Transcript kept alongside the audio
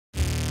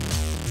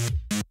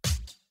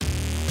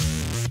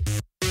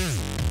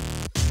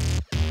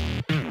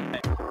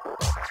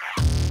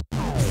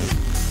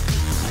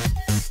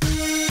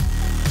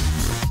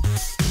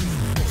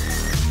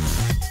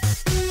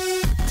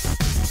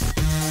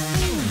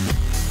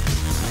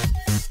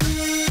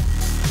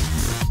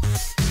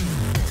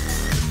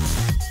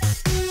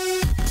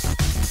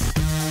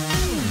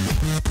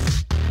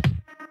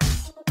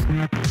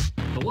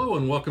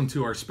welcome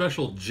to our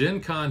special Gen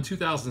Con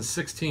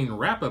 2016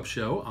 wrap-up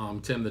show.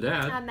 I'm Tim the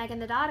Dad. I'm Megan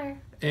the Daughter.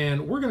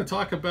 And we're going to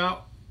talk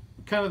about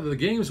kind of the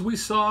games we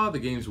saw, the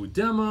games we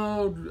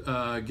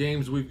demoed,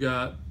 games we've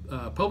got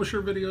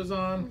publisher videos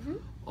on,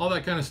 all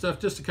that kind of stuff,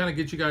 just to kind of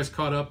get you guys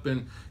caught up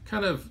and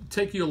kind of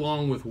take you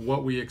along with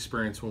what we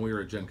experienced when we were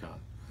at Gen Con.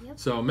 Yep.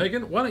 So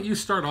Megan, why don't you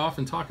start off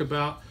and talk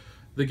about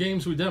the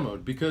games we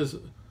demoed, because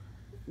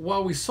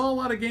while we saw a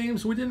lot of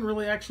games, we didn't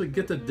really actually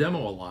get to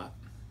demo a lot.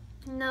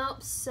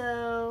 Nope.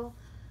 So,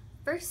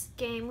 first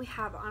game we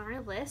have on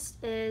our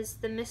list is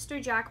the Mr.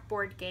 Jack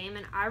board game,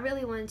 and I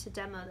really wanted to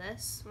demo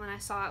this when I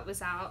saw it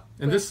was out.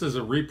 And this is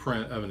a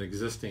reprint of the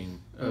existing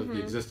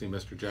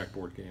Mr. Jack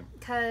board game.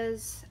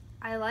 Because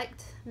I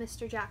liked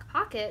Mr. Jack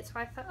Pocket, so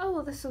I thought, oh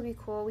well, this will be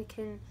cool. We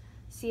can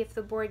see if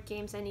the board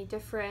game's any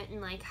different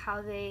and like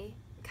how they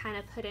kind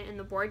of put it in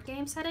the board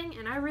game setting,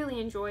 and I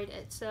really enjoyed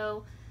it.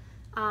 So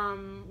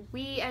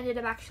we ended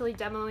up actually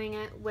demoing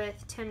it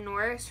with Tim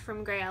Norris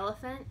from Grey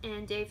Elephant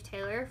and Dave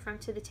Taylor from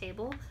To the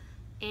Table,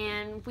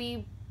 and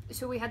we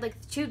had like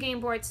 2 game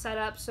boards set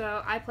up.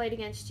 So I played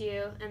against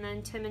you, and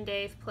then Tim and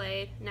Dave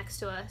played next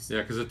to us.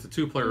 Yeah, because it's a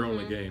 2-player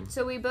only game.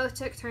 So we both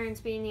took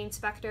turns being the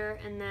Inspector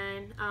and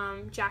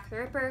then Jack the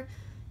Ripper,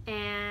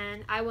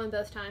 and I won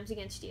both times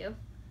against you.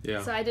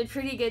 Yeah. So I did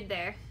pretty good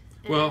there.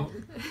 And well,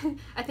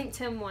 I think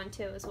Tim won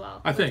too as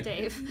well. I think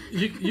Dave.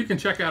 You can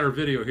check out our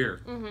video here.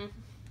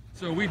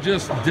 So we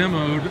just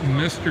demoed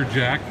Mr.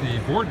 Jack, the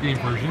board game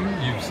version.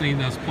 You've seen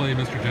us play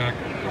Mr. Jack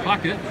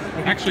Pocket.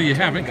 Actually, you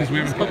haven't, because we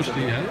haven't published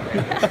it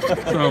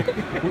yet. So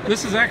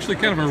this is actually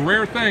kind of a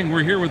rare thing.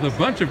 We're here with a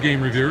bunch of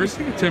game reviewers.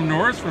 Tim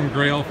Norris from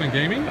Grey Elephant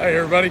Gaming. Hi,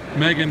 everybody.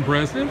 Megan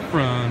Bresnan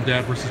from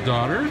Dad vs.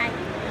 Daughter. Hi.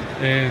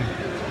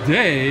 And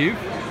Dave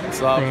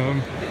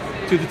from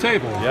To the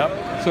Table.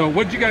 Yep. So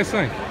what did you guys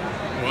think?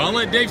 Well, I'll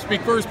let Dave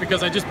speak first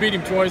because I just beat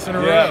him twice in a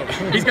row.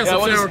 He's got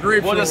some sour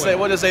grapes. We'll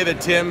just say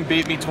that Tim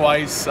beat me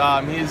twice.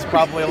 He's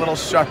probably a little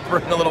sharper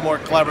and a little more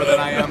clever than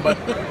I am,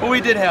 but we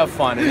did have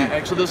fun. And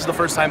actually, this is the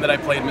first time that I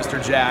played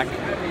Mr. Jack.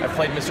 I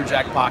played Mr.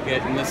 Jack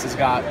Pocket, and this has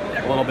got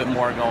a little bit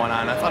more going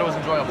on. I thought it was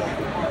enjoyable.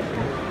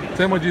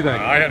 Tim, what'd you think?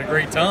 I had a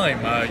great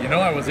time.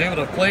 I was able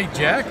to play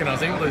Jack, and I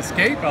was able to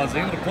escape. I was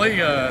able to play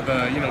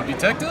the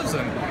detectives,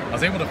 and I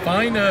was able to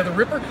find the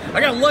Ripper.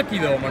 I got lucky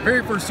though. My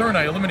very first turn,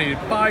 I eliminated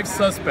 5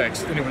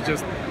 suspects, and it was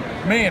just,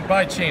 man,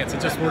 by chance,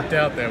 it just worked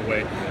out that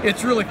way.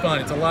 It's really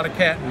fun. It's a lot of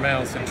cat and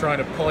mouse and trying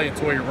to play and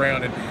toy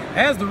around. And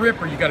as the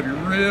Ripper, you got to be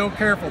real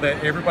careful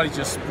that everybody's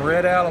just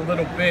spread out a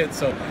little bit,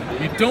 so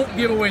you don't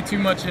give away too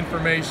much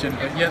information,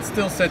 but yet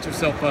still set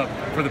yourself up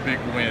for the big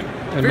win.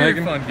 And Very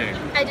Megan? fun game.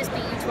 I just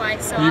beat you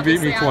twice, so You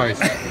beat me obviously I twice.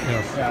 like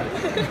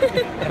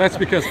it. Yes. That's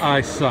because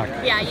I suck.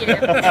 Yeah, you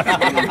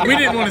do. We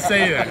didn't want to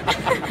say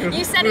that.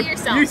 You said it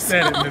yourself. You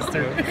said so. it,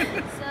 mister.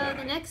 So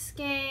the next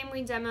game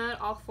we demoed,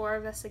 all 4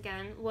 of us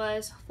again,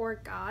 was Four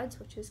Gods,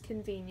 which is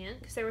convenient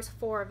because there was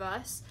 4 of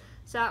us.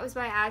 So that was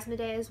by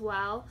Asmodee as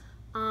well.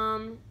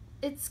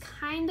 It's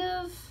kind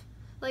of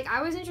like,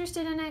 I was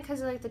interested in it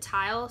because of like the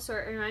tile, so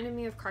it reminded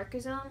me of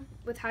Carcassonne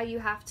with how you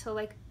have to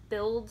like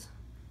build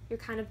your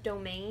kind of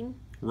domain.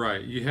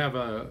 Right. You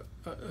have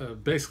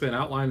basically an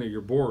outline of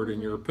your board,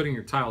 and you're putting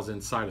your tiles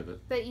inside of it.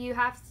 But you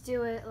have to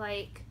do it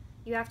like,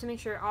 you have to make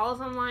sure all of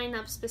them line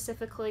up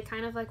specifically,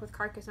 kind of like with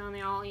Carcassonne.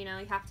 They all, you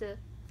have to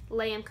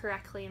lay them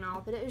correctly and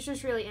all. But it was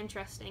just really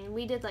interesting. And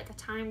we did like a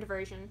timed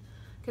version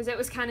because it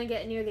was kind of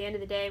getting near the end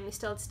of the day, and we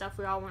still had stuff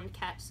we all wanted to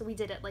catch. So we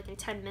did it like in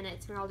 10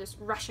 minutes, and we were all just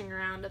rushing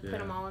around to put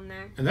them all in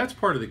there. And that's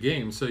part of the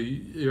game. So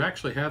you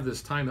actually have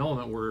this time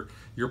element where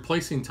you're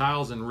placing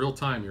tiles in real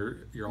time.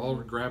 You're all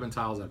grabbing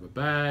tiles out of a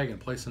bag and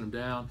placing them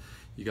down.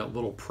 You got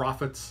little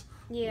profits,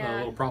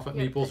 little profit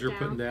meeples you're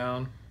putting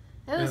down.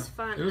 It was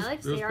fun. I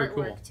liked the artwork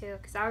cool. too,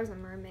 because I was a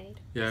mermaid.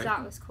 Yeah. So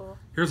that was cool.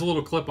 Here's a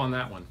little clip on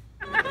that one.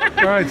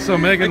 All right, so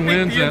Megan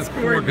wins at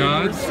Four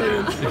Gods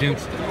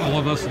against all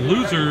of us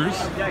losers.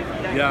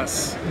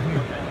 Yes.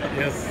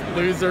 Yes.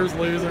 Losers.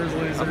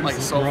 I'm like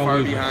so We're all far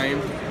losers.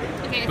 behind.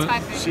 Okay, it's But-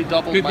 5-3. She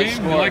doubled Good my game.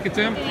 score. You like it,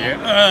 Tim?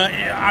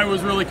 Yeah, I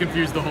was really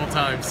confused the whole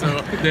time,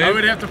 so Dave? I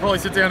would have to probably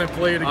sit down and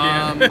play it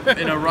again.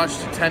 In a rushed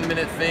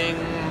 10-minute thing,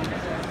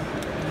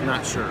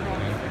 not sure.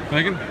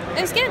 Megan?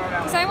 It was good,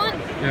 because I won.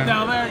 Yeah.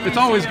 Now that It's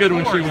you always see, good of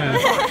when she course.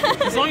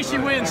 wins. As long as she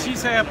wins,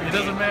 she's happy. It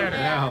doesn't matter.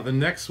 Now, the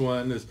next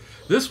one is,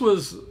 this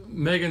was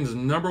Megan's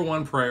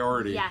 #1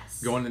 priority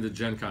Yes. going into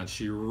Gen Con.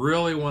 She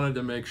really wanted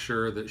to make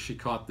sure that she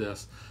caught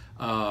this.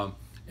 And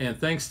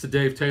thanks to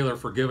Dave Taylor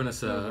for giving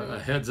us a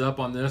heads up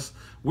on this.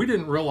 We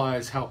didn't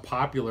realize how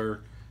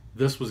popular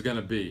this was going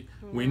to be.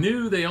 We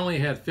knew they only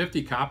had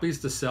 50 copies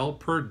to sell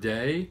per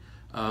day,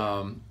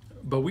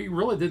 but we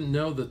really didn't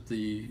know that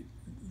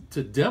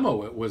to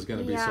demo it was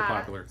going to be so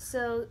popular.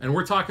 So And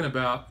we're talking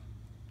about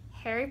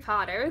Harry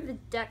Potter, the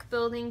deck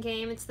building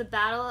game. It's the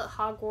Battle at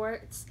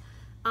Hogwarts.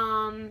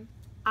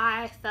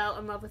 I fell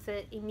in love with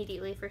it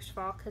immediately, first of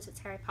all, because it's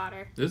Harry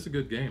Potter. this is a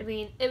good I game.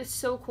 mean, it was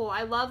so cool.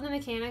 I love the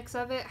mechanics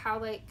of it, how,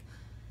 like,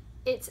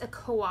 it's a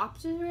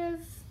cooperative.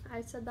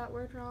 I said that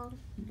word wrong.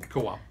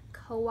 Co-op.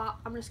 co-op.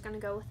 I'm just gonna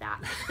go with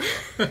that.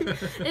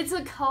 It's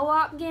a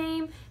co-op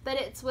game, but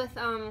it's with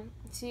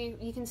so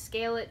you can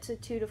scale it to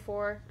 2 to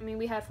 4. I mean,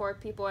 we had 4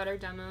 people at our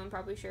demo. I'm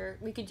probably sure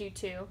we could do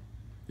 2.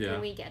 Yeah.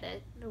 When we get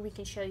it, or we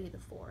can show you the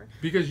 4.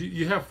 Because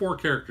you have 4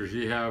 characters.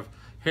 You have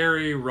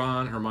Harry,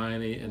 Ron,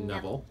 Hermione, and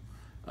Neville.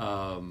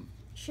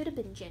 Should have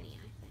been Ginny,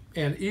 I think.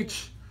 And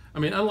each, I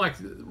mean, unlike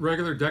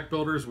regular deck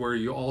builders where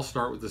you all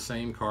start with the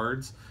same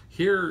cards,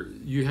 here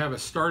you have a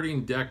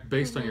starting deck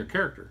based on your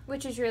character.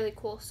 Which is really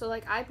cool. So,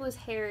 like, I was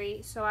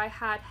Harry, so I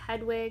had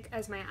Hedwig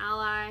as my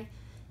ally,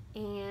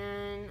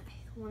 and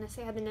I want to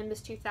say I had the Nimbus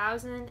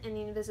 2000 and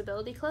the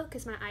Invisibility Cloak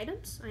as my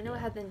items. I know I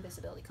had the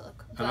Invisibility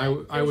Cloak. And I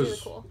was really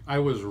cool. I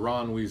was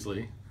Ron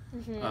Weasley.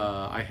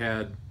 I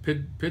had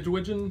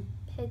Pidgewiggin.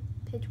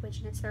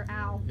 Pidgewiggin, it's their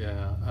owl.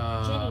 Yeah.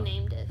 Ginny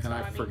named it. And so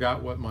I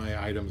forgot what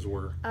my items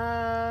were.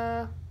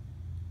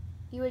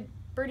 You had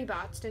Birdie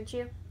Bots, didn't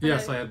you?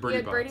 Yes, I had Birdie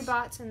You had Birdie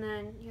Bots. Bots, and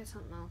then you had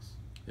something else.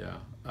 Yeah.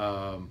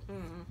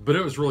 But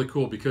it was really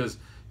cool because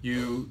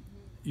you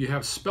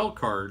have spell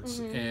cards,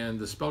 and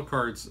the spell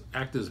cards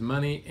act as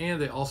money, and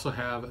they also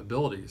have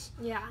abilities.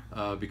 Yeah.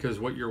 Because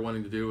what you're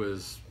wanting to do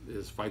is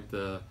fight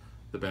the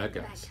bad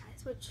guys. Bad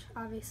guys, which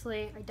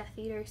obviously are Death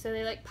Eaters, so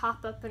they like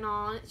pop up and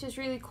all. And it's just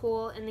really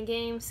cool, and the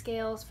game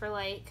scales for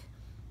like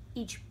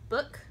each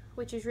book,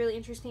 which is really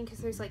interesting because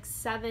there's like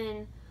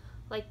 7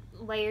 like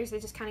layers they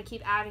just kind of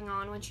keep adding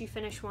on. Once you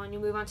finish one, you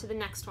move on to the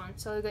next one.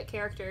 So you get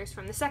characters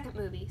from the second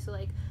movie. So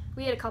like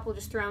we had a couple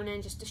just thrown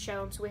in just to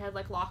show them. So we had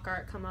like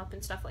Lockhart come up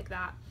and stuff like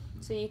that.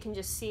 So you can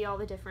just see all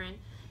the different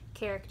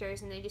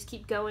characters, and they just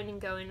keep going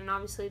and going. And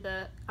obviously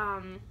the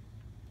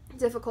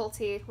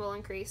difficulty will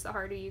increase the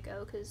harder you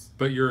go, because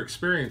But your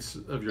experience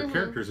of your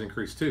characters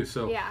increase too.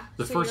 So Yeah,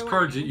 the so first you're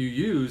cards that learning. you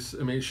use,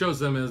 I mean, it shows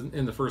them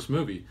in the first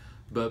movie.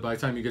 But by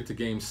the time you get to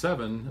game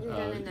 7, you're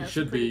gonna know it some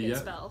should pretty be good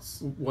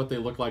spells. what they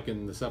look like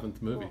in the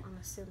 7th movie. Well, I'm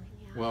assuming,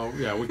 yeah. Well,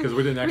 yeah, because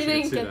we didn't We actually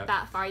didn't see get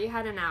that far. You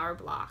had an hour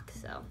block,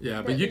 so.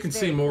 Yeah, That but you was can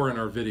see very more cool. in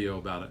our video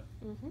about it.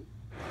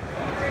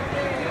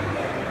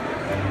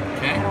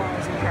 Okay.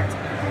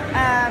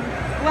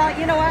 Well,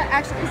 you know what?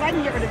 Actually, because I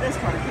can get rid of this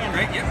card, can't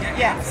I? Right, yep.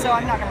 Yeah, so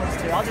I'm not going to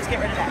lose 2. I'll just get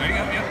rid of that. There you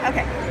go, yep.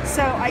 Okay,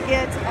 so I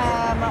get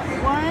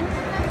 1,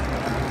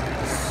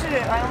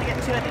 2. I only get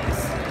 2 of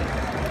these.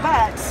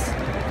 But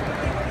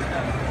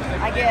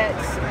I get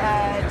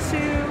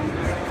 2,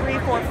 3,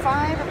 4,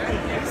 5 of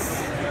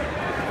these.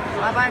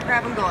 I buy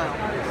Crab and Goyle.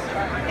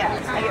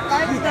 Yes, I get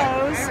 5 of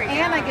those,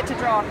 and I get to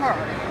draw a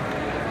card.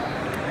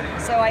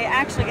 So I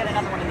actually get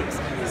another one of these.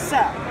 So,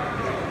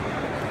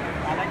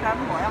 I buy Crab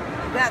and Goyle.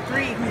 You got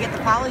 3, you can get the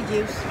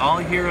Polyjuice. All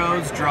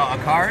heroes draw a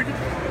card.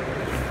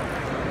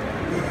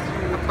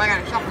 I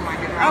gotta shuffle mine.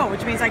 Oh,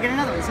 which means I get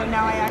another one. So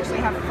now I actually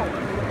have 4.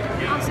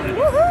 Awesome.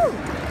 Woohoo!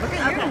 Look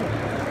at you.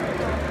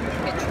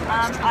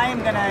 I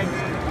am gonna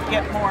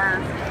get more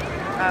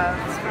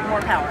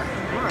power.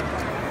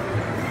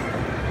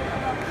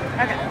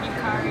 Okay.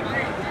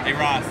 Hey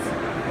Ross,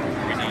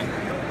 are we done?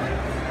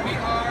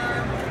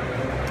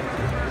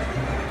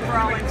 For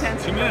all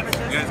intents 2 and minutes.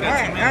 purposes. You guys got All 2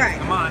 right, minutes. all right.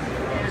 Come on.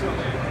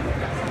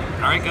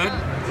 All right, good.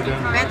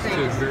 Bad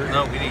things. No,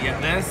 we didn't get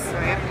this.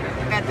 Bad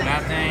things.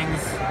 Bad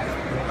things.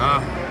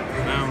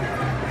 No.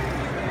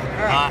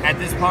 At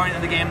this point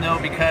of the game, though,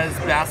 because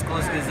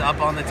Basilisk is up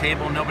on the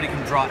table, nobody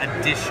can draw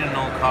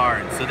additional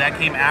cards. So that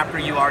came after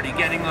you already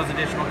getting those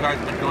additional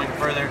cards, but going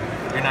further,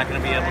 you're not going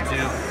to be able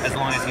to as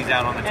long as he's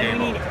out on the And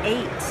we table.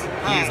 need 8.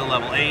 He is a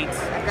level 8.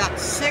 I've got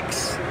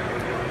 6.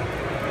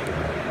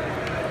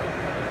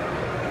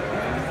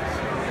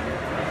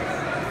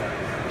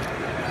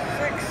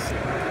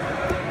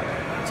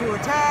 Two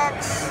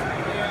attacks.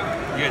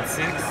 You had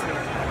 6.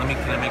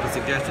 Can I make a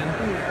suggestion?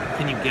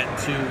 Can you get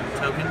 2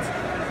 tokens?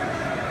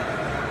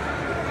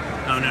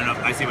 Oh no,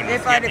 I see what it is.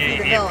 If I defeat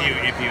the villain.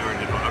 If you were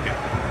to, okay.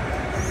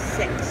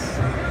 6.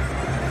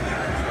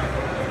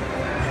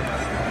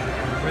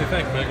 What do you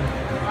think, Megan?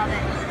 Love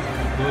it.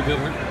 Really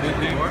good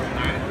game? All right.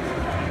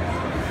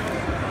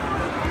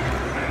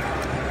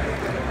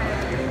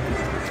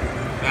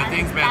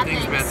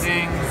 Bad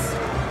things.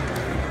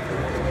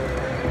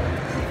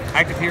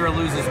 Active hero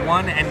loses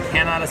 1 and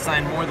cannot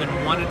assign more than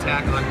 1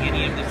 attack on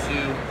any of the 2.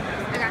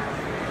 Okay,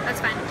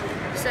 that's fine.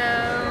 So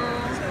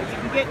You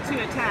can get 2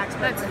 attacks,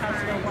 but That's it has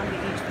to go 1 to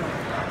each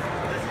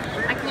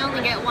villain. I can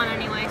only get 1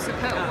 anyway. So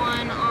put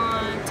 1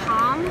 on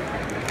Tom,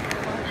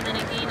 and then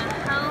I gain a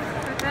health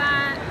for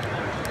that.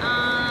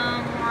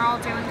 We're all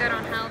doing good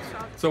on health.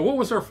 So what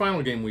was our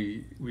final game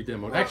we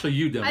demoed? Actually,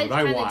 you demoed.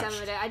 I kinda watched.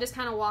 demoed it. I just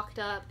kind of walked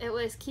up. It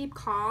was Keep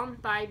Calm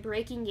by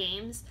Breaking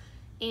Games,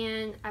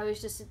 and I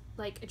was just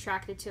like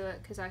attracted to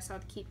it because I saw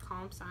the Keep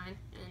Calm sign,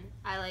 and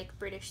I like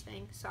British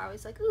things, so I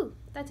was like, ooh,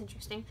 that's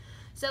interesting.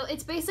 So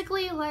it's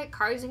basically like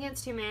Cards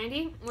Against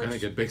Humanity. Which I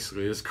think it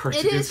basically is Cards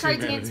it Against is Cards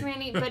Humanity. Against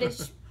Humanity, but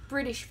it's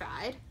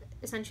British-fied,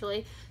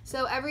 essentially.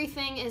 So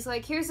everything is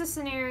like, here's a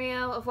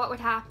scenario of what would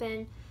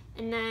happen,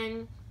 and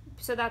then,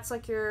 so that's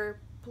like your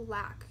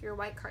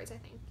white cards, I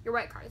think. Your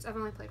white cards. I've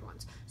only played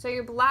once. So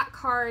your black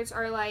cards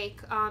are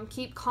like,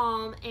 keep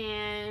calm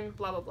and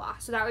blah, blah, blah.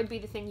 So that would be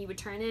the thing you would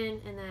turn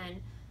in, and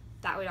then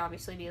that would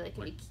obviously be like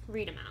if you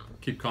read them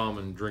out. Keep calm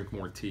and drink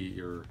more tea,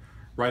 or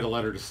write a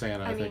letter to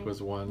Santa. I think mean,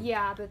 was one.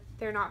 Yeah, but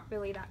they're not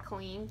really that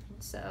clean.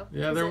 So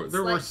Yeah,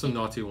 there were some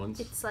naughty ones.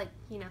 It's like,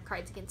 you know,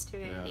 Cards Against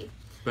Humanity.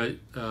 But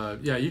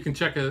yeah, you can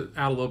check it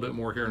out a little bit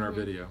more here in our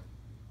video.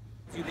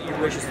 You that your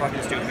wish is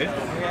fucking stupid,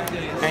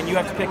 and you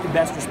have to pick the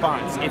best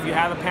response. If you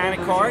have a panic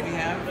card,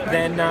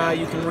 then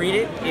you can read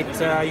it. You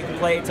can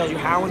play it. It tells you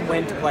how and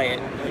when to play it,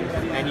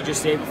 and you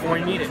just say it before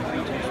you need it.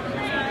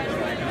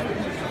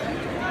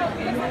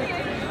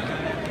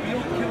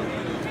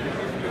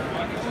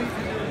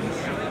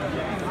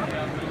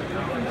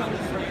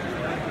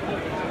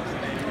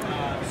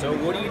 So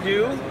what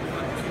do?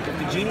 If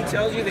the genie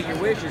tells you that your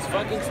wish is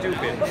fucking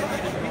stupid,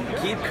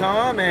 keep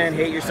calm and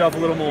hate yourself a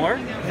little more.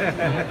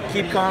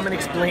 Keep calm and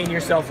explain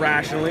yourself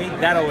rationally.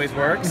 That always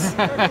works.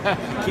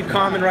 Keep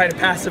calm and write a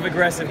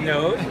passive-aggressive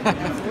note.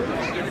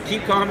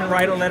 Keep calm and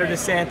write a letter to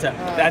Santa.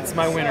 That's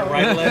my winner.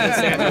 Write a letter to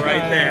Santa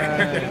right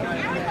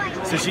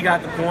there. So she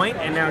got the point,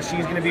 and now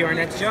she's going to be our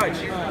next judge.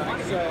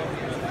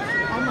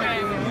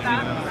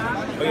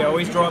 Oh yeah,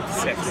 always draw up to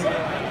 6.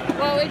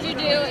 What would you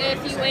do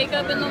if you wake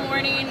up in the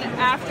morning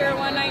after a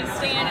one-night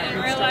stand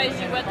and realize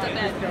you wet the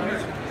bed?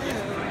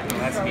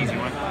 That's an easy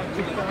one.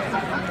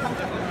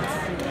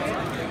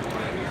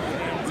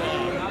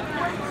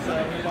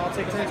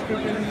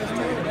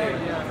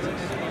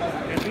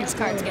 These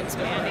cards get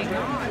expanding.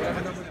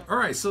 All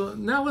right, so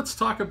now let's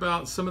talk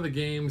about some of the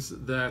games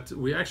that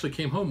we actually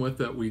came home with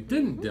that we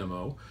didn't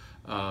demo.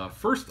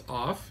 First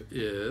off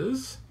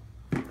is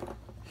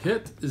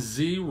Hit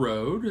Z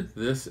Road.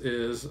 This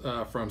is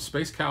from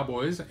Space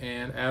Cowboys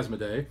and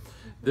Asmodee.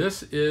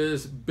 This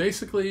is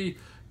basically,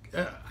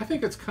 I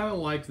think it's kind of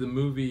like the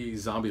movie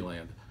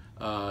Zombieland.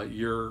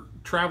 You're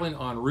traveling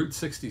on Route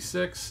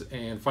 66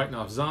 and fighting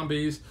off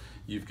zombies.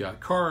 You've got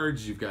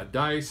cards, you've got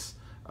dice.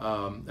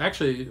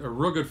 Actually, a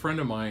real good friend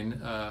of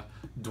mine,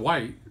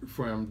 Dwight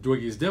from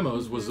Dwiggy's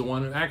Demos, was the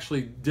one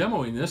actually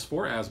demoing this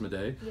for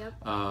Asmodee.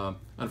 Yep.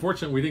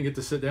 Unfortunately, we didn't get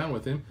to sit down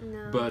with him.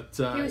 No. But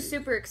he was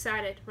super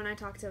excited when I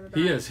talked to him about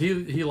it. He is.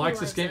 He likes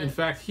this game. it. In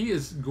fact, he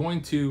is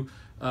going to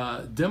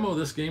demo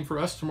this game for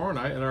us tomorrow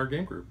night at our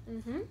game group.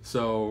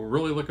 So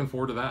really looking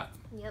forward to that.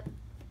 Yep.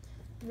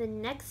 The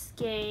next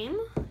game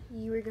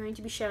you are going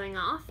to be showing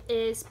off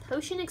is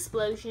Potion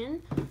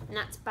Explosion, and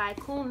that's by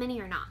Cool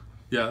Mini or Not.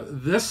 Yeah,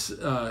 this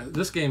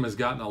game has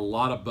gotten a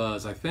lot of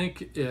buzz. I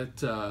think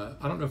it. I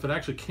don't know if it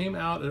actually came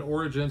out at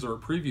Origins or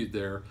it previewed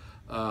there,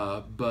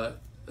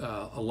 but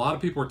a lot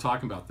of people are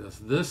talking about this.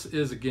 This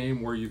is a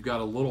game where you've got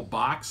a little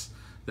box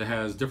that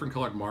has different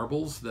colored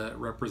marbles that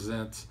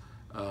represent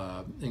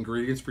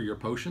ingredients for your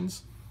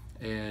potions,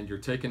 and you're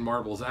taking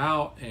marbles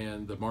out,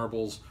 and the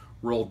marbles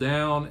roll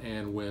down,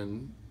 and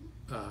when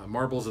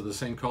marbles of the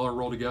same color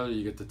roll together,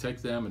 you get to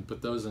take them and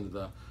put those into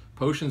the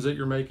potions that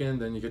you're making.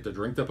 Then you get to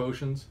drink the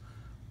potions.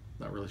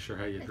 Not really sure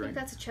how you I drink. think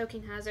that's a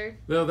choking hazard.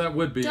 Well, that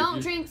would be.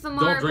 Don't drink the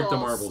marbles. Don't drink the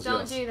marbles. Don't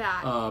yes. do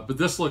that. But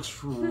this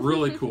looks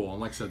really cool, and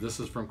like I said,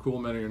 this is from Cool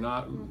Mini or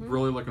Not.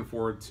 Really looking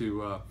forward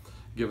to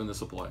giving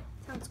this a play.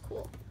 Sounds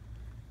cool.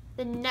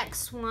 The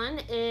next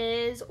one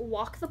is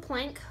Walk the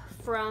Plank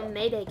from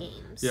Mayday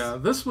Games. Yeah,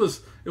 it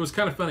was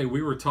kind of funny.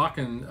 We were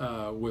talking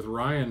with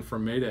Ryan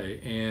from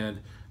Mayday, and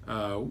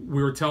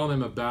we were telling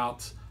him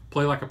about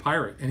Play Like a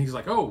Pirate, and he's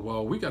like, "Oh,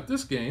 well, we got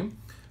this game."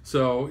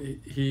 So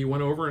he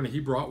went over and he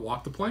brought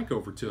Walk the Plank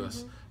over to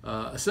us.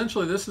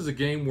 Essentially, this is a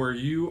game where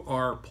you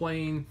are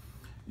playing,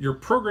 you're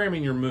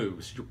programming your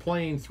moves. You're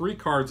playing 3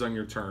 cards on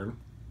your turn,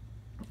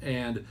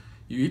 and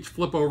you each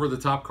flip over the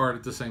top card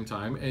at the same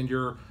time, and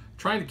you're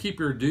trying to keep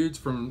your dudes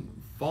from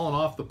falling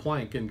off the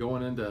plank and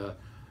going into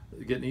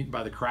getting eaten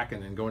by the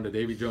Kraken and going to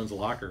Davy Jones'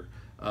 locker.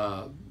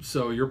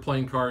 So you're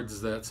playing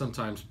cards that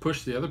sometimes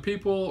push the other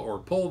people or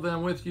pull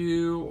them with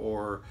you,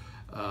 or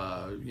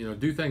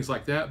do things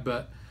like that.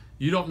 But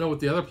you don't know what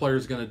the other player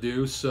is going to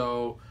do,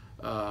 so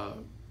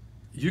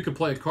you could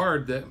play a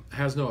card that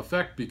has no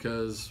effect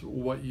because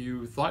what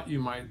you thought you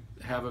might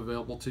have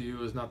available to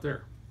you is not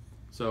there.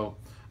 So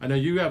I know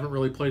you haven't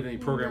really played any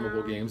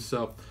programmable games,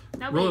 so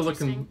really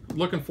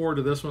looking forward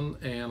to this one.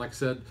 And like I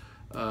said,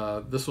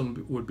 this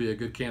one would be a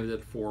good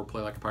candidate for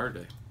Play Like a Pirate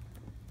Day.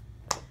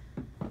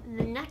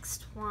 The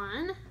next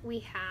one we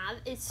have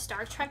is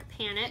Star Trek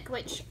Panic,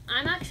 which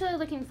I'm actually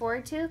looking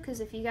forward to because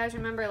if you guys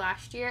remember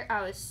last year,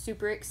 I was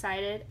super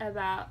excited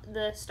about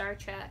the Star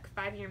Trek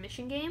 5-year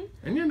mission game.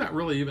 And you're not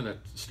really even a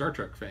Star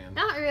Trek fan.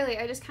 Not really.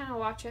 I just kind of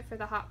watch it for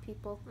the hot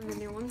people and the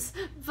new ones.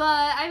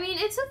 But I mean,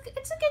 it's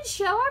a good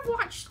show. I've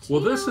watched.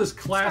 Well, this is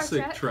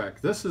classic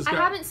Trek. This is. I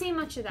haven't seen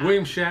much of that.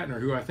 William Shatner,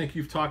 who I think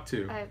you've talked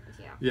to.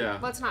 Yeah.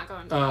 Let's not go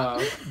into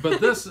that. But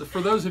this,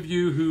 for those of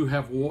you who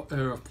have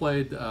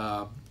played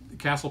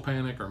Castle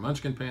Panic or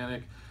Munchkin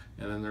Panic,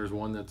 and then there's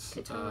one that's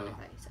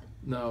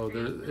no,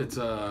 it's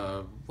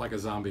like a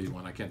zombie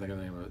one. I can't think of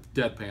the name of it.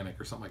 Dead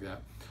Panic or something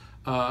like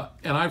that.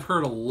 And I've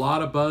heard a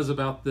lot of buzz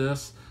about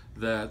this.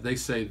 That they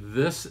say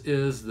this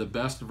is the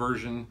best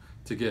version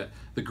to get.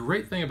 The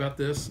great thing about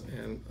this,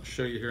 and I'll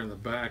show you here in the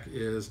back,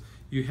 is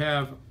you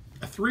have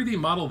a 3D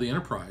model of the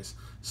Enterprise.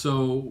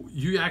 So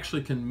you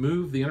actually can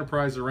move the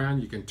Enterprise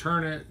around. You can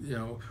turn it, you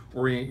know,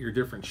 orient your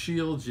different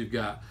shields. You've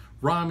got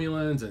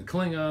Romulans and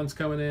Klingons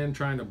coming in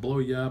trying to blow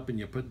you up, and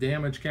you put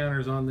damage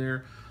counters on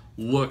there.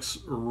 Looks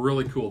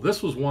really cool.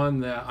 This was one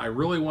that I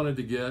really wanted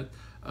to get,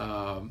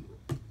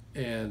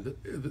 and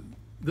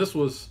this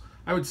was,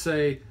 I would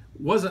say,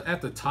 wasn't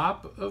at the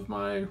top of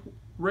my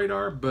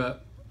radar,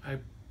 but I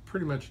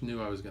pretty much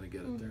knew I was going to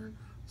get it there.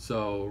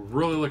 So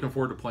really looking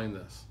forward to playing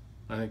this.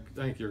 I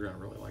think you're going to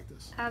really like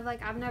this.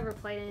 I've never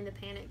played any of the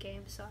Panic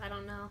games, so I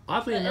don't know.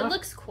 Oddly enough, it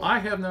looks cool. I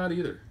have not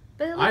either.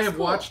 But it looks I have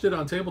cool. watched it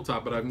on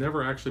tabletop, but I've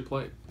never actually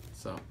played.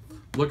 So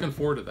looking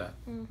forward to that.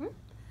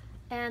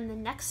 And the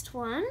next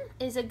one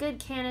is a good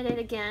candidate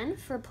again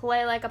for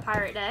Play Like a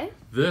Pirate Day.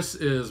 This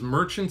is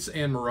Merchants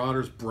and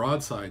Marauders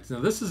Broadsides. Now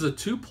this is a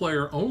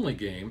 2-player only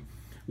game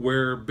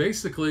where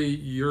basically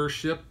your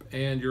ship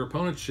and your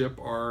opponent's ship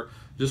are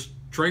just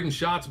trading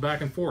shots back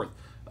and forth.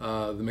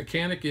 The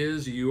mechanic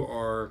is you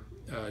are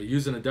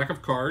using a deck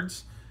of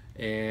cards,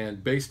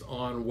 and based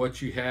on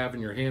what you have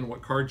in your hand,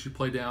 what cards you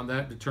play down,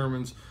 that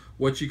determines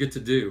what you get to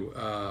do.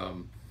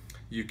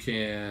 You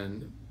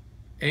can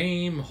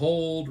aim,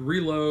 hold,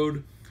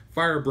 reload,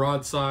 fire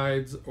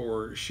broadsides,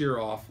 or shear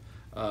off.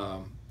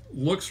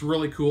 Looks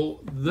really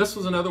cool. This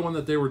was another one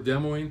that they were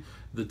demoing.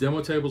 The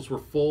demo tables were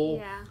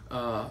full,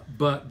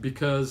 but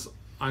because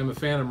I'm a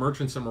fan of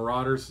Merchants and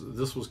Marauders,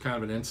 this was kind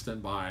of an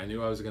instant buy. I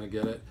knew I was going to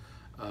get it,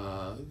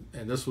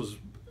 and this was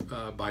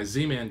by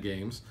Z-Man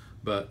Games.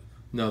 But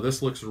no,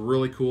 this looks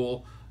really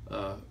cool.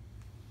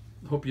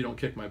 Hope you don't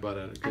kick my butt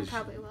at it. I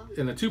probably will.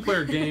 In a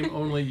 2-player game,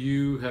 only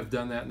you have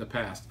done that in the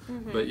past.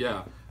 But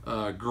yeah,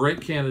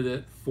 great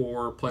candidate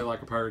for Play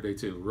Like a Pirate Day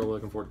 2. Really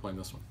looking forward to playing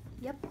this one.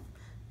 Yep.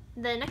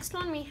 The next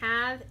one we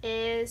have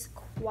is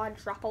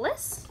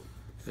Quadropolis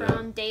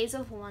from Days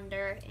of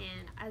Wonder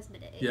and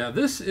Asmodee. Yeah,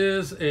 this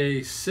is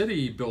a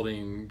city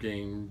building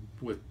game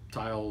with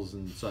tiles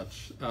and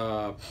such.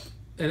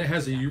 And it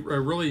has a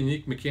really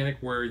unique mechanic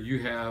where you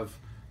have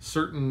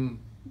certain,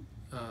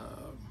 I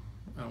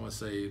don't want to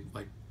say,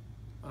 like,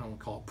 I don't want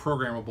to call it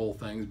programmable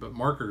things, but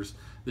markers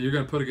that you're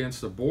going to put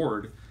against the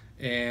board,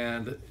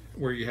 and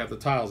where you have the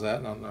tiles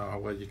at. I don't know how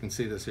well you can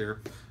see this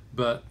here,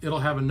 but it'll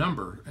have a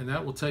number, and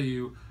that will tell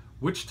you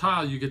which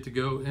tile you get to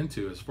go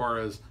into. As far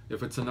as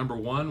if it's a number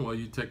 1, well,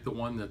 you take the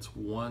one that's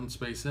 1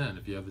 space in.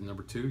 If you have the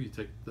number 2, you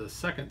take the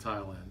second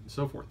tile in, and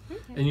so forth.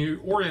 And you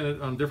orient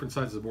it on different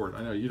sides of the board.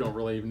 I know you don't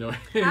really even know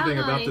anything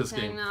about this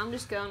game. No, I'm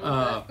just going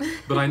with it.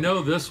 But I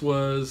know this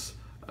was,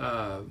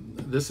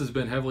 this has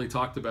been heavily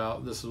talked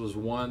about. This was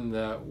one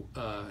that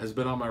has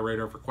been on my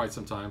radar for quite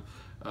some time.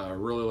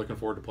 Really looking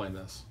forward to playing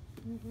this.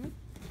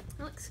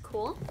 That looks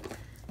cool.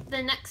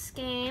 The next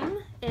game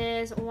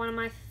is one of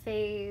my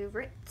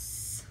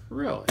favorites.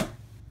 Really?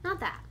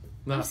 Not that.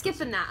 Not I'm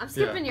skipping that. I'm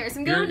skipping yours.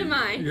 I'm You're- going to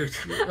mine.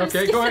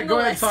 Okay, go ahead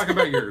and talk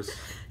about yours.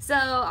 So,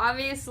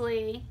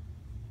 obviously,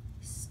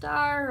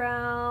 Star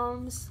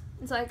Realms.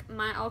 It's like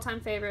my all-time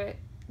favorite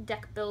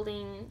deck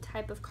building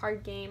type of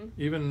card game.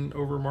 Even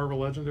over Marvel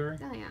Legendary?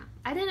 Oh, yeah.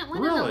 I didn't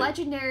win in the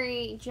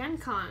Legendary Gen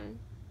Con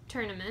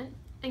tournament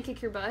and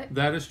kick your butt.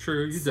 That is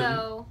true. You didn't.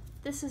 So,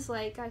 this is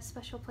like a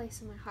special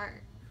place in my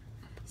heart.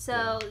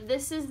 So,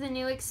 this is the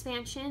new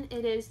expansion.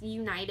 It is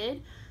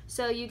United.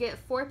 So you get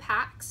 4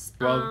 packs.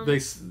 Well,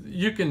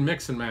 you can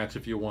mix and match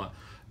if you want.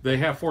 They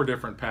have 4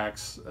 different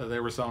packs. They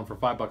were selling for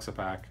 $5 a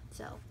pack.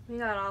 So we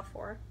got all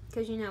 4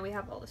 because you know we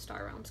have all the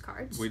Star Realms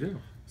cards. We do.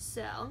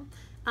 So,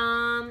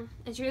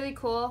 it's really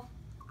cool.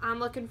 I'm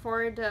looking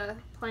forward to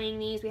playing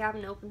these. We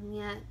haven't opened them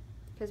yet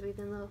because we've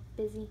been a little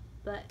busy,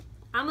 but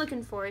I'm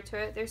looking forward to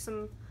it. There's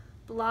some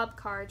blob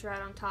cards right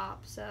on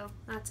top, so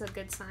that's a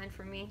good sign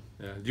for me.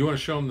 Yeah. Do you want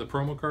to show them the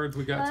promo cards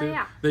we got too?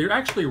 Yeah. They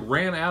actually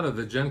ran out of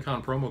the Gen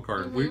Con promo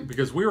card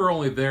because we were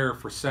only there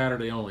for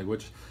Saturday only,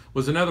 which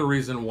was another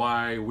reason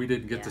why we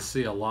didn't get to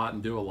see a lot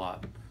and do a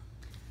lot.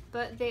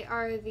 But they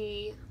are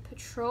the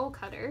Patrol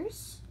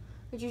Cutters,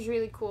 which is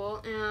really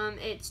cool.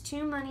 It's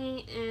 2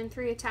 money and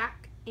 3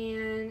 attack,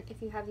 and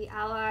if you have the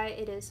ally,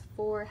 it is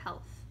 4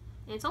 health.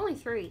 And it's only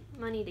 3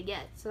 money to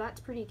get, so that's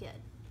pretty good.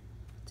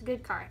 It's a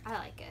good card. I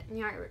like it. And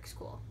the artwork's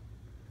cool.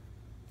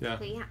 Yeah,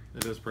 but yeah.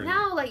 It is pretty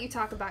Now I'll let you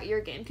talk about your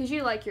game, because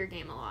you like your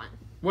game a lot.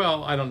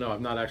 Well, I don't know.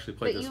 I've not actually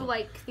played this one. But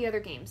you like the other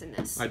games in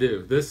this. I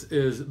do. This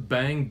is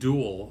Bang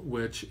Duel,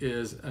 which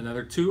is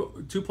another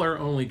two-player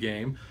only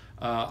game.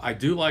 I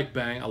do like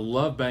Bang. I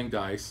love Bang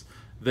Dice.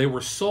 They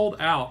were sold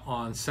out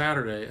on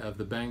Saturday of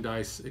the Bang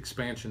Dice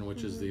expansion,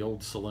 which is the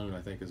Old Saloon,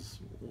 I think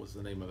was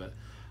the name of it.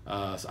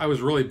 So I was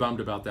really bummed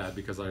about that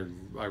because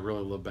I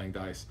really love Bang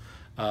Dice.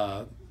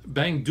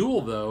 Bang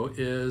Duel, though,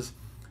 is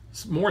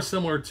more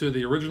similar to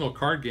the original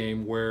card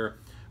game where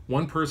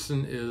one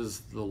person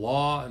is the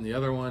law and the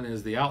other one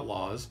is the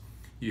outlaws.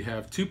 You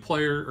have 2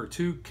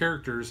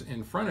 characters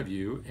in front of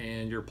you,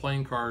 and you're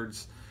playing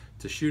cards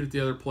to shoot at the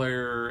other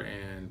player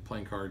and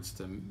playing cards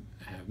to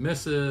have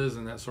misses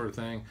and that sort of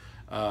thing.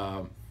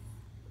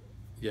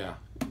 Yeah,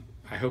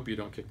 I hope you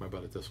don't kick my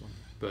butt at this one,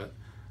 but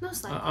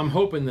Most likely. I'm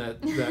hoping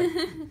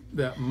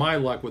that my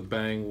luck with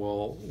Bang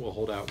will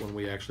hold out when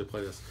we actually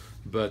play this.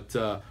 But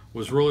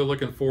was really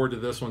looking forward to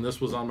this one. This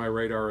was on my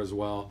radar as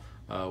well.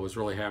 Was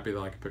really happy that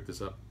I could pick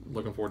this up.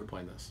 Looking forward to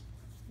playing this.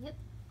 Yep.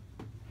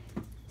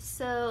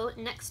 So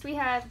next we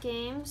have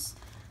games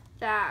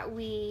that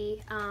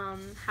we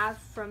have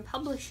from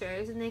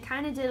publishers, and they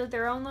kind of did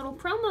their own little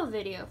promo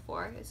video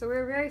for it. So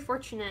we're very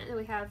fortunate that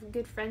we have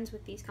good friends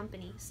with these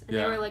companies, and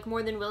they were like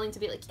more than willing to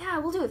be like, yeah,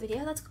 we'll do a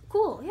video. That's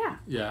cool. Yeah.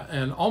 Yeah,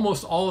 and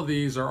almost all of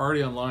these are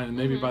already online, and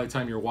maybe by the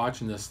time you're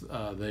watching this,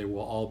 they will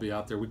all be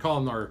out there. We call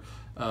them our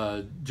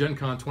Gen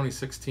Con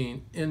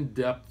 2016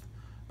 in-depth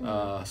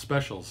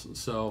specials.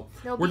 So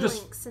there'll be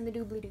links in the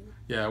doobly-doo.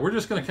 Yeah, we're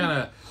just going to kind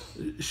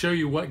of show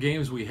you what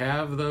games we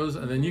have those,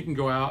 and then you can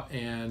go out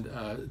and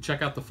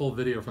check out the full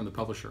video from the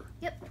publisher.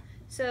 Yep.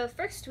 So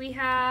first we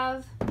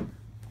have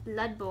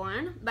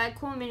Bloodborne by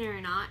Cool Mini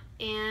or Not,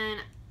 and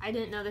I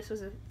didn't know this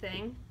was a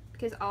thing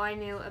because all I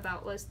knew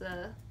about was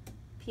the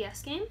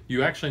PS game.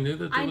 You actually knew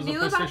that there was a PlayStation game? I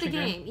knew about the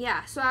game,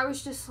 yeah. So I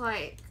was just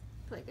like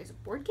there's a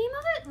board game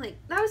of it?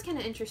 Like, that was kind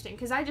of interesting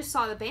because I just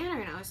saw the banner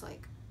and I was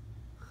like,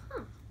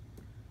 huh.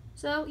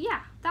 So,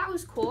 yeah, that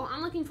was cool.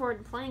 I'm looking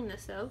forward to playing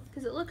this, though,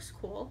 because it looks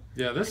cool.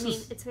 Yeah, I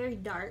mean, it's very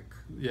dark,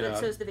 yeah, but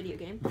so is the video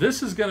game.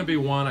 This is going to be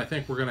one I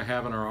think we're going to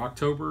have in our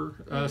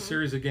October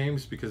series of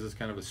games because it's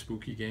kind of a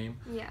spooky game.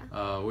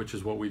 Yeah. Which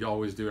is what we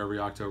always do every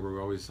October. We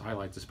always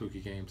highlight the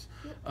spooky games.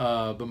 Yep.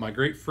 But my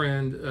great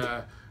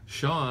friend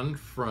Sean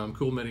from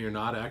Cool Mini or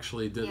Not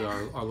actually did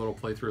our little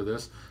playthrough of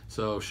this.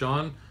 So,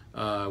 Sean,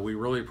 we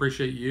really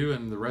appreciate you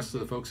and the rest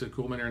of the folks at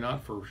Cool Mini or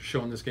Not for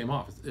showing this game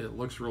off. It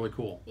looks really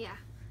cool. Yeah.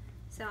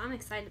 So I'm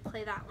excited to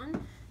play that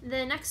one.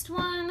 The next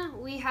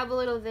one we have a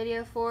little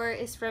video for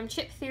is from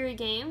Chip Theory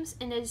Games,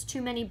 and it's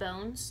Too Many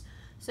Bones.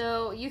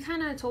 So you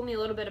kind of told me a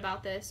little bit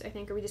about this, I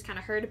think, or we just kind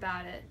of heard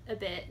about it a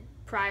bit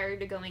prior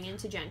to going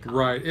into Gen Con.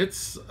 Right.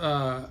 It's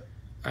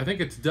I think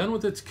it's done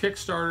with its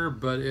Kickstarter,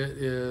 but it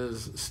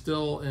is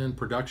still in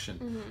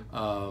production.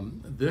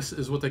 This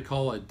is what they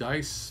call a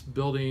dice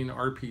building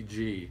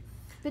RPG.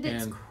 But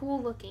it's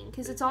cool looking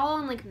because it's all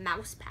on like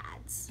mouse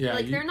pads. Yeah,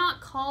 like they're not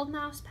called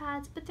mouse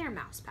pads, but they're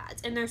mouse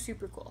pads, and they're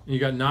super cool. You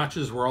got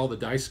notches where all the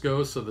dice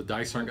go, so the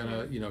dice aren't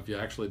gonna, you know, if you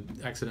actually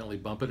accidentally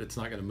bump it, it's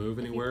not gonna move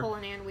anywhere. You pull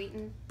an Ann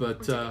Wheaton.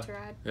 But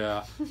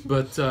yeah,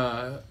 but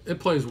it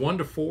plays 1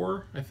 to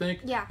 4, I think.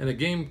 Yeah. And the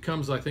game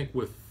comes, I think,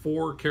 with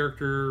 4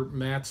 character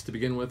mats to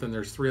begin with, and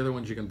there's 3 other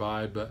ones you can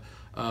buy. But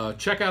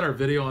check out our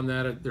video on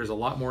that. There's a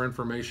lot more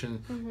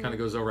information. Kind of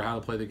goes over how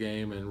to play the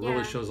game and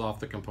really shows off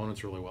the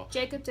components really well.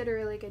 Jacob did a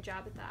really good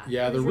job at that.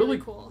 Yeah, the really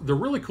cool. The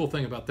really cool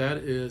thing about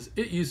that is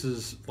it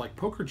uses like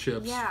poker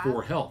chips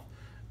for health.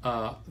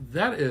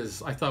 That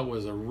is, I thought,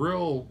 was a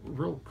real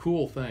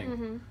cool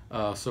thing.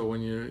 So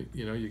when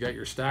you got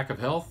your stack of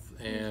health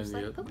and just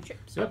like poker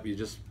chips. Yep, you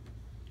just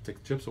take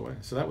the chips away.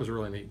 So that was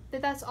really neat.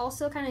 But that's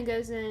also kind of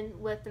goes in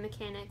with the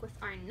mechanic with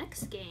our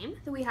next game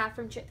that we have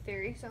from Chip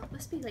Theory. So it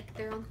must be like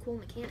their own cool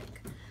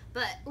mechanic.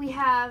 But we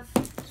have,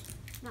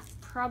 I'm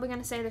probably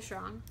gonna say this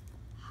wrong.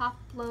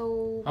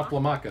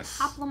 Hoplomachus.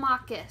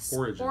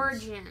 Hoplomachus.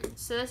 Origins.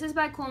 So this is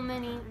by Cool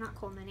Mini. Not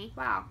Cool Mini.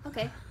 Wow.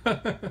 Okay.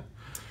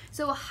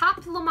 So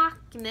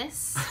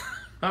Hoplomachus.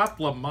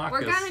 Hoplomachus.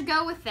 We're gonna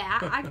go with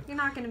that. You're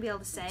not gonna be able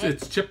to say it.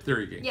 It's Chip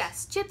Theory Games.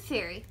 Yes, Chip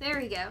Theory. There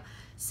we go.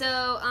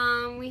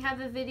 So we have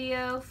a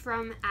video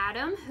from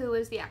Adam, who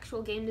is the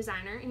actual game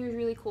designer, and he was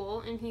really cool,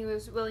 and he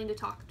was willing to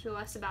talk to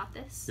us about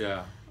this.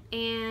 Yeah.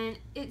 And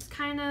it's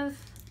kind of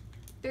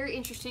very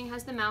interesting. It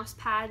has the mouse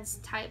pads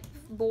type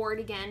board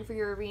again for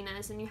your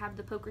arenas, and you have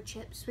the poker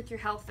chips with your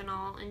health and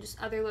all, and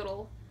just other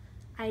little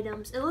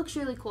items. It looks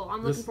really cool.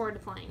 I'm looking forward to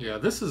playing it. Yeah,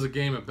 this is a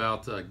game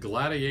about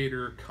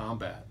gladiator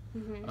combat,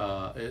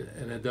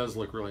 and it does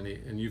look really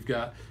neat. And you've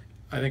got,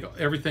 I think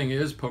everything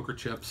is poker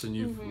chips, and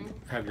you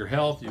have your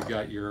health, you've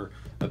got your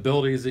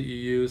abilities that you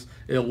use.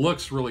 It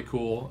looks really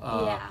cool.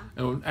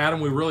 And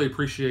Adam, we really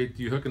appreciate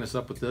you hooking us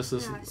up with this.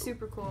 This is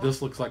super cool.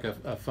 This looks like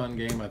a fun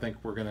game. I think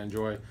we're going to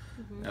enjoy,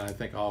 and I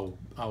think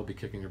I'll be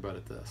kicking your butt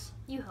at this.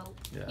 You hope.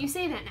 Yeah. You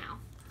say that now,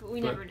 but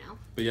we never know.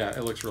 But yeah,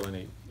 it looks really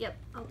neat. Yep,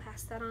 I'll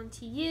pass that on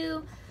to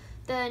you.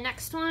 The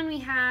next one we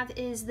have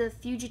is The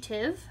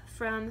Fugitive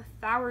from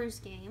Fowers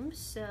Games.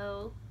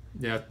 So.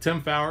 Yeah,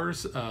 Tim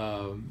Fowers,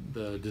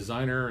 the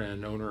designer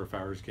and owner of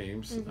Fowers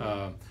Games,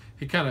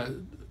 he kind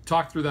of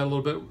talked through that a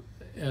little bit,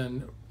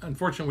 and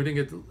unfortunately we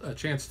didn't get a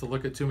chance to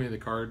look at too many of the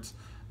cards,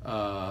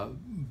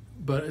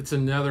 but it's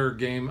another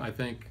game I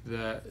think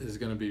that is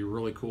going to be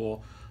really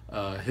cool.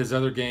 His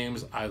other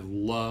games I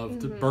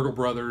loved, Burgle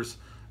Brothers,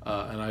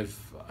 and I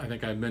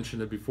think I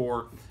mentioned it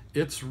before.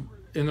 It's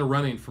in the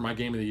running for my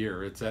game of the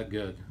year. It's that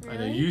good. Really? I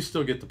know you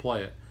still get to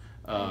play it.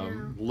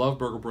 Love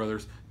Burgle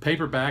Brothers.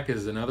 Paperback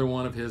is another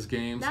one of his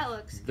games.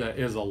 That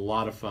is a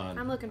lot of fun.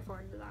 I'm looking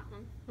forward to that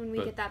one when we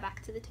get that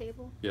back to the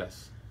table.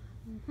 Yes.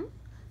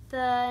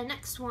 The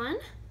next one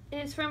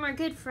is from our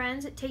good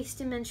friends at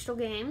Tasty Minstrel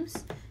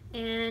Games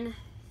and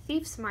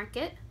Thieves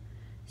Market.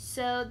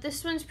 So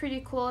this one's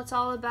pretty cool. It's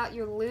all about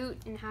your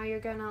loot and how you're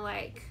gonna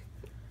like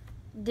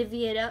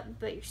divvy it up,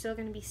 but you're still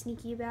going to be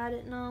sneaky about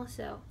it and all.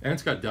 So. And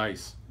it's got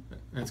dice.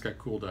 And it's got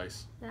cool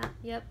dice.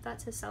 Yep,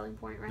 that's his selling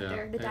point right Yeah.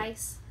 there. The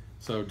dice.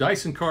 So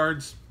dice and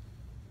cards.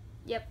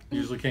 Yep.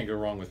 Usually can't go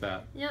wrong with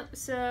that. Yep.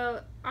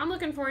 So I'm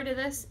looking forward to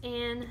this,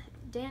 and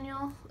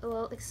Daniel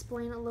will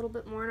explain a little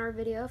bit more in our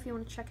video if you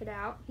want to check it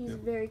out. He's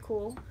very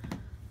cool.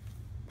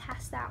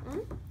 Past that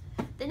one.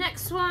 The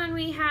next one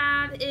we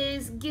have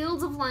is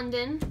Guilds of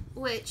London,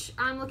 which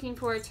I'm looking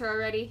forward to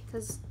already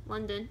because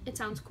London, it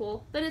sounds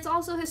cool. But it's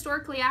also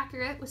historically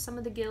accurate with some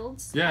of the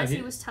guilds, as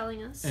he was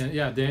telling us. And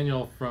yeah,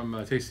 Daniel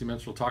from Tasty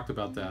Minstrel talked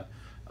about that.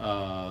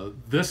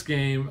 This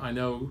game,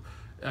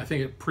 I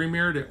think it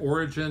premiered at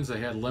Origins. They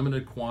had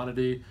limited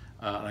quantity,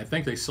 and I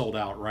think they sold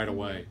out right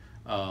away.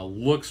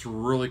 Looks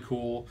really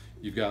cool.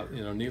 You've got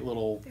neat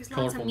little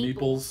colorful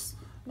meeples.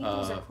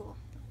 Meeples are cool.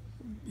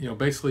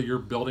 Basically you're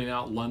building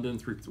out London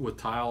with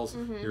tiles.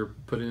 Mm-hmm. You're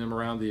putting them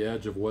around the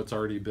edge of what's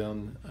already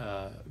been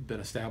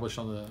established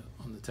on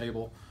the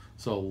table.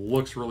 So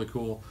looks really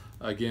cool.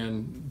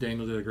 Again,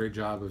 Daniel did a great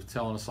job of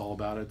telling us all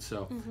about it.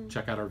 So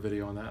check out our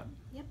video on that.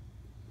 Yep.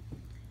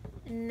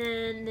 And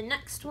then the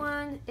next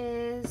one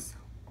is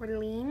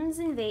Orleans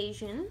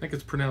Invasion. I think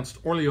it's pronounced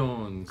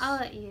Orleans. I'll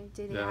let you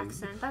do the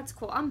accent. That's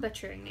cool. I'm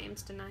butchering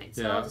names tonight,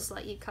 so I'll just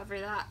let you cover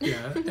that.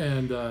 Yeah,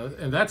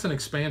 and that's an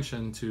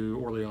expansion to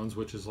Orleans,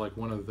 which is like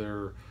one of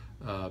their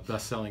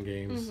best-selling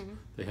games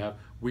they have.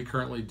 We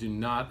currently do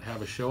not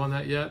have a show on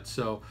that yet,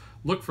 so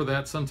look for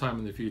that sometime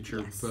in the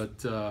future. Yes.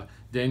 But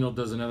Daniel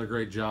does another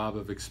great job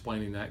of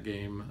explaining that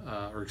game,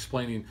 or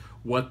explaining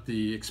what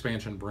the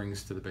expansion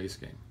brings to the base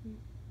game.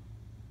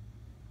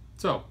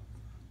 So,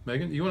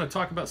 Megan, you want to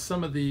talk about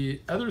some of the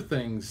other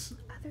things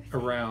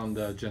around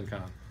Gen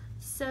Con?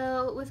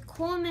 So, with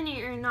Cool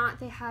Mini or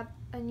Not, they have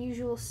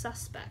Unusual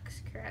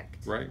Suspects,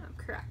 correct? Right.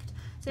 Correct.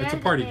 So it's a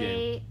party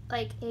game.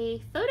 Like a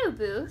photo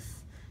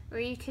booth where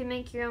you can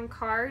make your own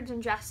cards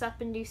and dress up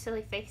and do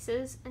silly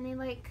faces, and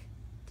they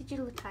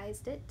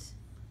digitalized it.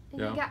 And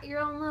you got your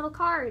own little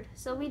card.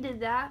 So we did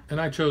that. And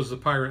I chose the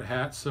pirate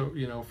hat, so,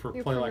 for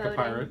Play Like a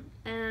Pirate.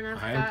 And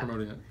I am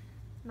promoting it.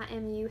 My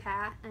MU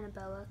hat and a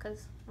boa,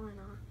 because why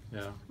not?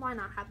 Yeah. Why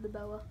not have the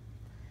boa?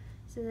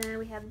 So then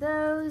we have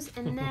those,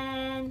 and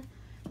then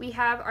we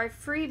have our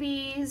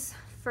freebies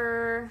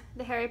for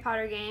the Harry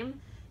Potter game,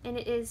 and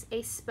it is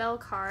a spell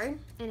card,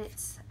 and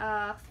it's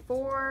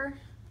 4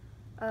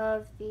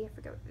 of the, I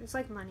forget, it's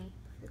like money.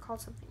 They're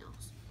called something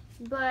else.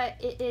 But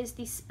it is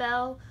the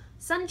spell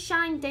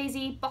Sunshine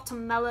Daisy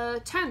Bottom Mellow,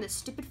 turn the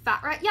stupid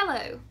fat rat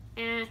yellow.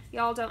 And if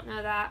y'all don't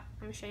know that,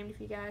 I'm ashamed of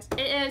you guys.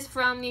 It is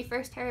from the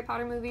first Harry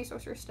Potter movie,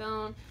 Sorcerer's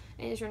Stone.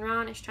 It is when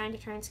Ron is trying to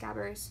turn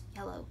Scabbers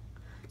yellow.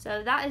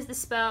 So that is the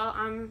spell.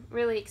 I'm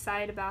really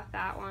excited about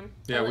that one.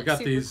 Yeah, we got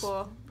these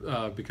cool.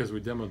 Because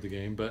we demoed the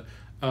game. But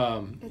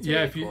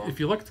yeah, really if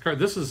you look at the card,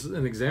 this is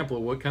an example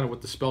of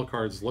what the spell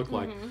cards look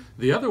like.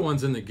 The other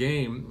ones in the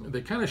game,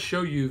 they kind of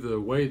show you the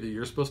way that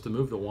you're supposed to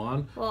move the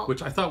wand,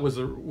 which I thought was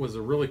a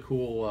really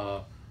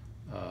cool.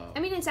 I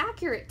mean, it's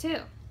accurate too.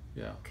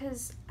 Yeah.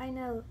 Because I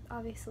know,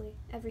 obviously,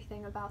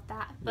 everything about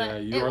that.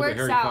 But you it are works the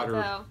Harry out, Potter.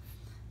 though.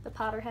 The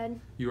Potterhead.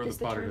 You are is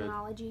the Potterhead.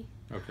 terminology.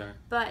 Okay.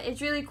 But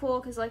it's really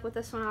cool because, like, with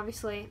this one,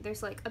 obviously,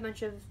 there's, like, a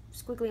bunch of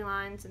squiggly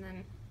lines and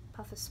then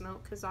puff of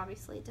smoke because,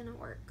 obviously, it didn't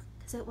work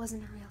because it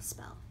wasn't a real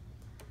spell.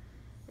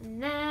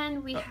 And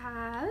then we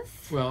have...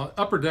 Well,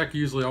 Upper Deck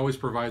usually always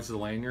provides the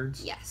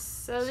lanyards. Yes.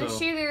 So this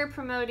year they're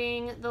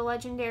promoting the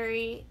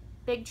legendary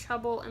Big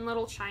Trouble in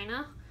Little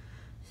China.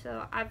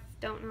 So I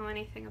don't know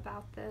anything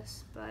about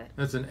this, but...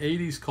 That's an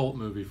 80s cult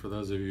movie for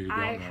those of you who don't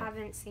know. I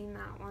haven't seen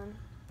that one.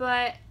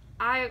 But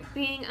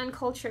being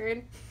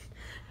uncultured,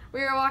 we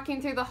were walking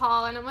through the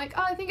hall and I'm like,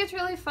 oh, I think it's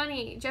really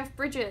funny. Jeff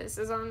Bridges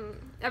is on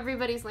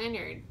everybody's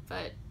lanyard,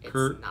 but it's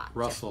Kurt not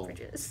Russell. Jeff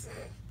Bridges.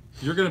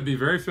 You're going to be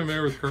very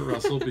familiar with Kurt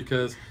Russell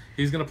because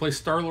he's going to play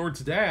Star-Lord's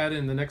dad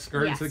in the next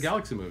Guardians of the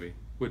Galaxy movie,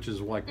 which is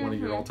like one of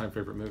your all-time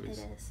favorite movies.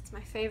 It is. It's my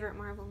favorite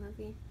Marvel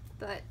movie,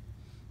 but...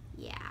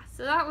 Yeah,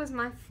 so that was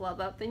my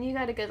flub up, and you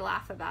got a good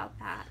laugh about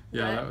that.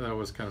 Yeah, that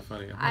was kind of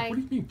funny. I'm like, what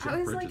do you mean, Jeff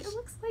Bridges? I was like, it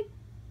looks like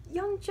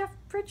young Jeff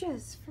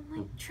Bridges from,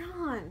 like,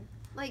 Tron.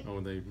 Like, oh,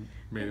 they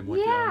made him look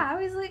young. Yeah,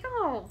 I was like,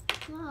 oh,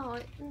 no,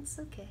 it's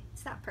okay.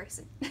 It's that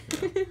person.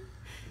 Yeah.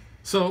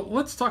 So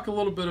let's talk a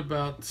little bit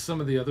about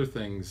some of the other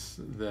things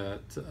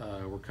that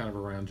were kind of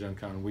around Gen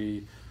Con.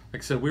 Like I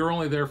said, we were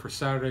only there for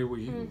Saturday.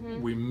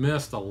 We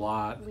missed a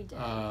lot. We did.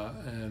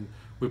 And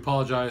we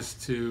apologize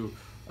to...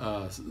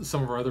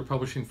 some of our other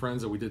publishing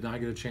friends that we did not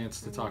get a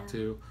chance to talk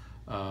to.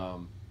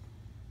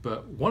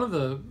 But one of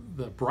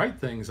the bright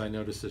things I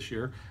noticed this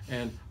year,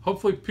 and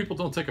hopefully people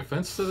don't take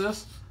offense to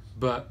this,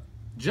 but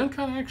Gen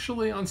Con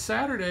actually on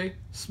Saturday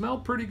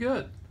smelled pretty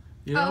good.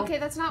 You know? Oh, okay,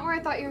 that's not where I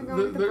thought you were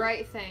going with the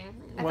bright thing.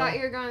 I thought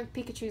you were going with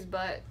Pikachu's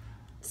butt.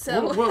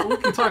 So well, we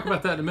can talk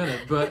about that in a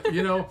minute. But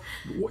you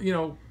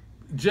know,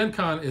 Gen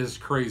Con is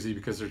crazy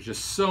because there's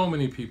just so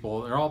many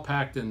people. They're all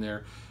packed in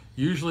there.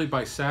 Usually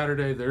by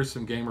Saturday, there's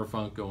some gamer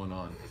funk going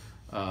on.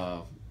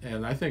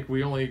 And I think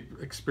we only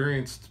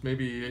experienced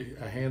maybe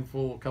a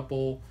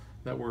couple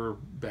that were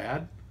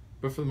bad.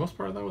 But for the most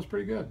part, that was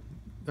pretty good.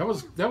 That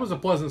was a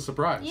pleasant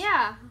surprise.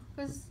 Yeah,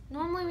 because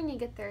normally when you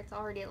get there, it's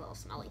already a little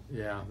smelly.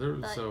 Yeah, But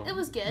it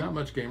was good. Not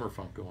much gamer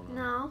funk going on.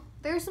 No,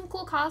 there were some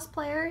cool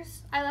cosplayers.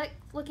 I like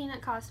looking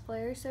at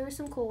cosplayers. There were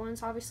some cool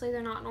ones. Obviously,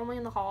 they're not normally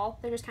in the hall.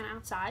 They're just kind of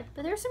outside.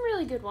 But there were some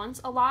really good ones.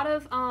 A lot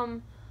of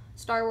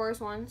Star Wars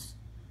ones,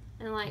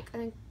 and like I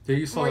think. Yeah,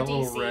 you saw more that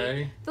little DC.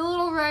 Rey. The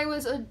little Rey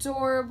was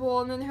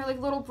adorable, and then her like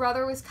little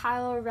brother was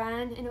Kylo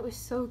Ren, and it was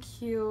so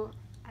cute.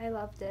 I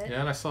loved it. Yeah,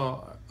 and I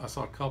saw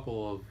a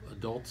couple of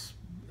adults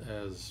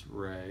as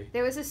Rey.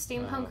 There was a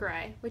steampunk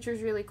Rey, which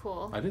was really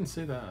cool. I didn't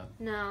see that.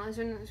 No, it was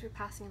when we were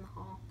passing in the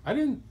hall. I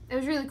didn't. It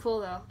was really cool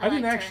though. I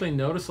didn't liked actually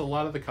notice a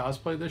lot of the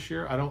cosplay this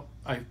year.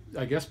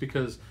 I guess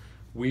because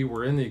we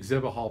were in the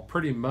exhibit hall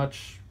pretty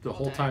much the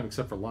whole time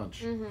except for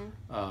lunch.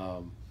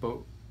 Mm-hmm. But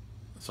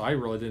so I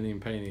really didn't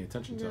even pay any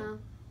attention to them.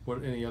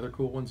 What any other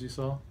cool ones you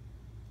saw?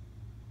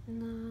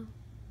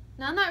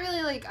 No, not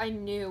really. Like I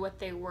knew what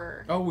they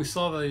were. Oh, we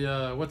saw the the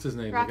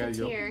guy.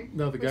 Rocketeer.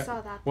 No, the guy. We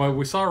saw that. Well,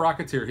 we saw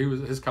Rocketeer.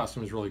 His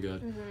costume was really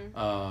good.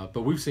 Mm-hmm.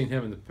 But we've seen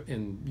him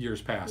in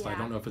years past. I Yeah.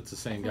 don't know if it's the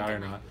same think guy it or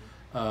might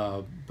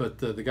not. But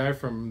the guy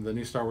from the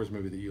new Star Wars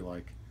movie that you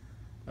like,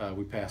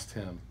 we passed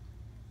him.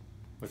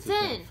 What's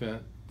his name? Finn.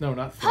 No,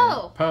 not Finn.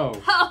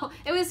 Poe.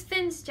 It was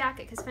Finn's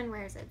jacket because Finn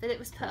wears it, but it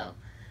was Poe.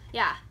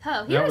 Yeah,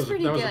 Poe. He was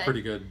pretty good. That was a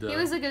pretty good. He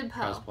was a good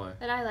Poe. cosplay.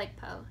 But I like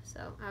Poe,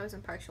 so I was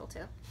impartial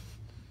too.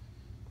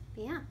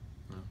 But yeah.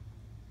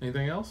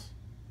 Anything else?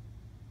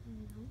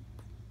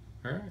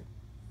 All right.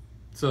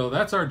 So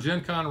that's our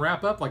Gen Con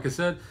wrap up. Like I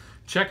said,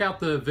 check out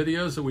the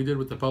videos that we did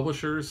with the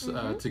publishers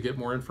to get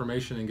more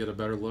information and get a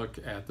better look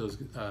at those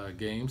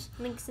games.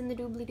 Links in the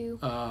doobly-doo.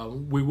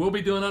 We will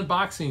be doing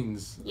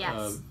unboxings Yes.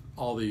 of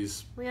all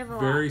these We have a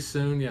very lot.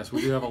 soon. Yes,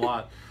 we do have a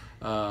lot.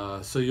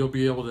 So you'll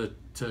be able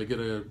to get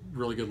a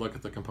really good look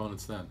at the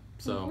components then.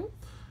 So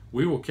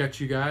we will catch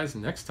you guys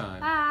next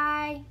time.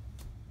 Bye.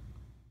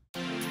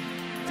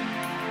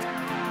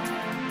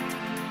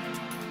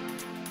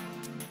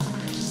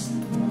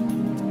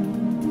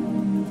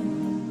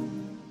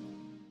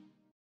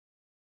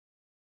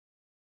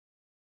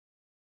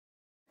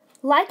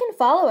 Like and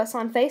follow us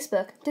on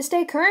Facebook to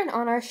stay current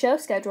on our show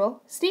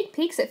schedule, sneak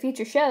peeks at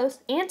future shows,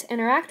 and to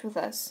interact with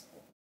us.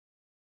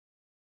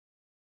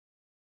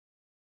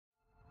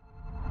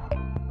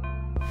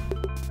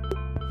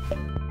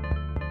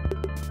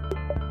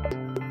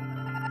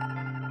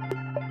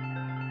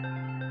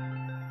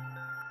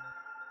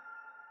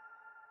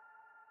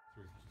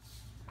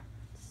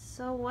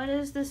 So what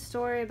is this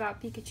story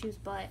about Pikachu's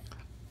butt?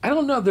 I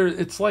don't know.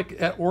 It's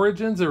like at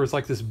Origins there was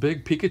like this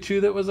big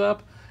Pikachu that was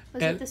up.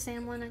 Was it the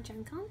same one at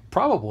Gen Con?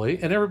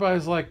 Probably, and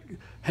everybody's like,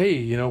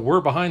 "Hey, we're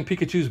behind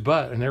Pikachu's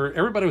butt," and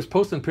everybody was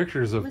posting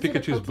pictures of Was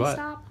Pikachu's it a butt.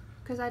 Pokestop?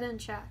 Because I didn't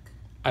check.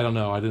 I don't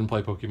know. I didn't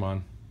play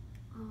Pokemon.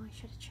 Oh, I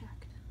should have checked.